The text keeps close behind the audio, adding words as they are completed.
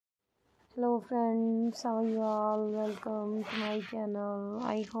Hello friends, how are you all? Welcome to my channel.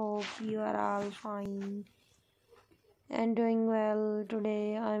 I hope you are all fine and doing well.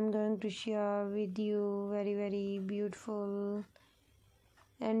 Today I'm going to share with you very beautiful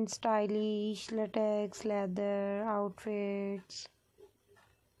and stylish latex leather outfits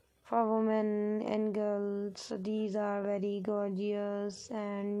for women and girls. These are very gorgeous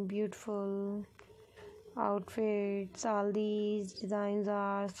and beautiful outfits. All these designs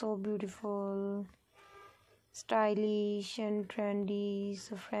are so beautiful, stylish and trendy.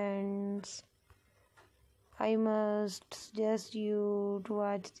 So friends, I must suggest you to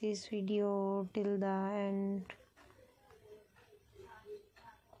watch this video till the end.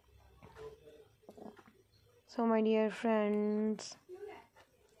 So my dear friends,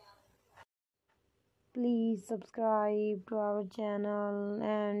 please subscribe to our channel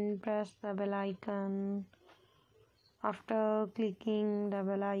and press the bell icon. After clicking the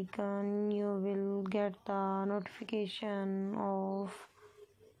bell icon, you will get the notification of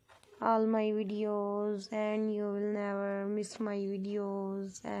all my videos and you will never miss my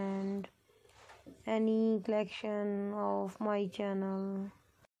videos and any collection of my channel.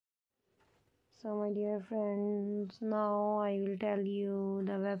 So my dear friends, now I will tell you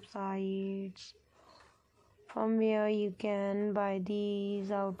the websites from where you can buy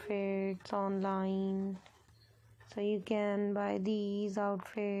these outfits online. So you can buy these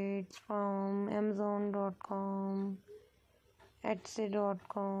outfits from Amazon.com,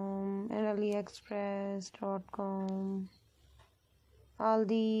 Etsy.com and AliExpress.com. All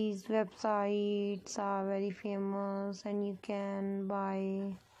these websites are very famous and you can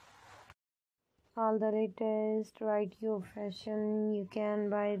buy all the latest right your fashion. You can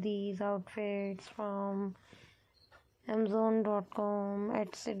buy these outfits from Amazon.com,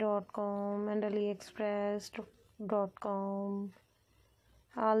 Etsy.com and AliExpress.com.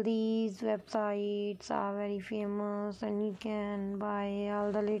 All these websites are very famous and you can buy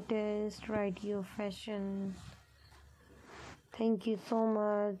all the latest right your fashion. Thank you so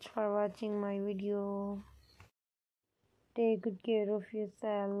much for watching my video. Take good care of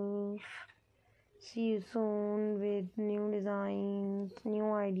yourself. See you soon with new designs,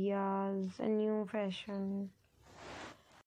 new ideas and new fashion.